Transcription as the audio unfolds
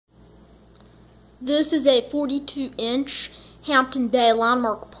This is a 42-inch Hampton Bay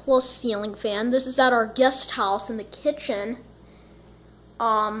Landmark Plus ceiling fan. This is at our guest house in the kitchen.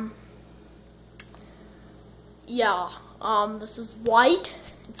 This is white.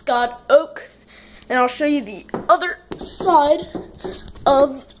 It's got oak, and I'll show you the other side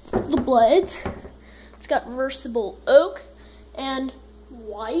of the blades. It's got reversible oak and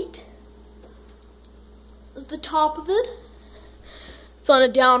white is the top of it. It's on a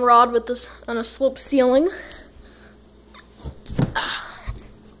down rod with this on a sloped ceiling.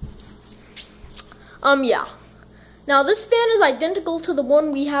 Now this fan is identical to the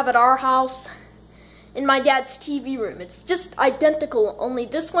one we have at our house in my dad's TV room. It's just identical, only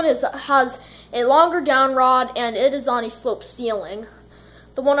this one has a longer down rod and it is on a sloped ceiling.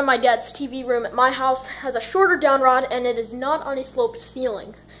 The one in my dad's TV room at my house has a shorter down rod and it is not on a sloped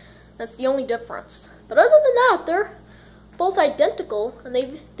ceiling. That's the only difference. But other than that, they're both identical, and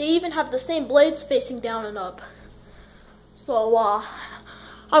they even have the same blades facing down and up. So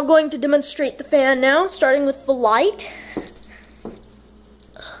I'm going to demonstrate the fan now, starting with the light.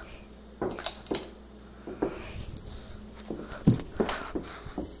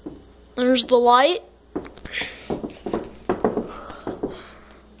 There's the light.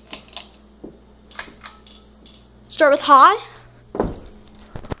 Start with high.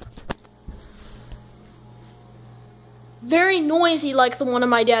 Very noisy, like the one in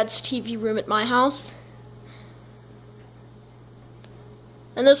my dad's TV room at my house.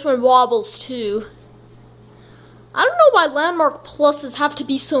 And this one wobbles too. I don't know why Landmark Pluses have to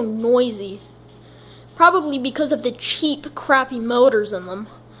be so noisy. Probably because of the cheap, crappy motors in them.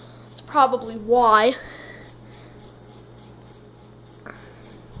 That's probably why.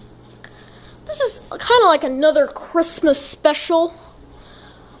 This is kind of like another Christmas special.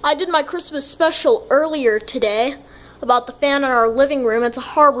 I did my Christmas special earlier today about the fan in our living room. It's a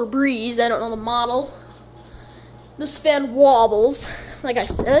Harbor Breeze. I don't know the model. This fan wobbles, like I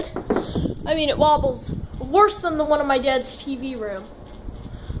said. I mean, it wobbles worse than the one in my dad's TV room.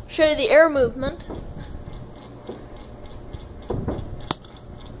 Show you the air movement.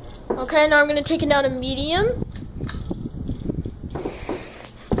 Okay, now I'm going to take it down to medium.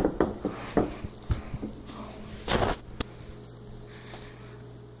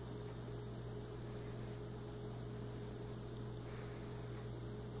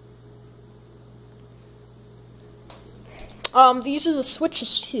 These are the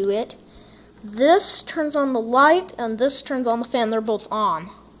switches to it. This turns on the light, and this turns on the fan. They're both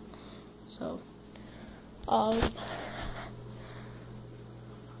on. So,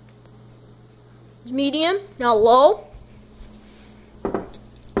 medium, now low.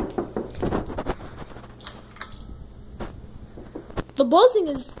 The buzzing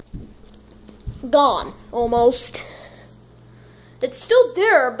is gone, almost. It's still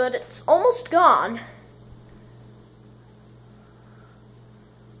there, but it's almost gone.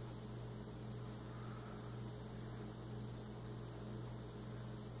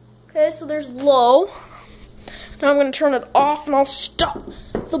 Okay, so there's low. Now I'm going to turn it off and I'll stop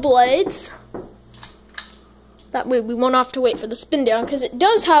the blades. That way we won't have to wait for the spin down, because it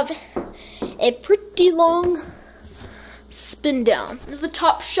does have a pretty long spin down. There's the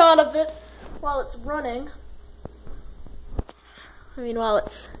top shot of it while it's running. While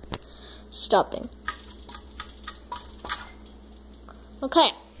it's stopping.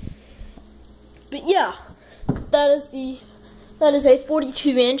 Okay. But yeah, that is a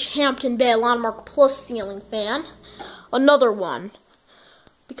 42-inch Hampton Bay Landmark Plus ceiling fan. Another one.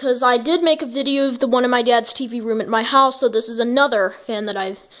 Because I did make a video of the one in my dad's TV room at my house, so this is another fan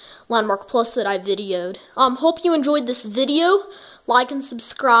that Landmark Plus that I videoed. Hope you enjoyed this video. Like and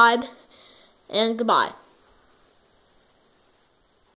subscribe, and goodbye.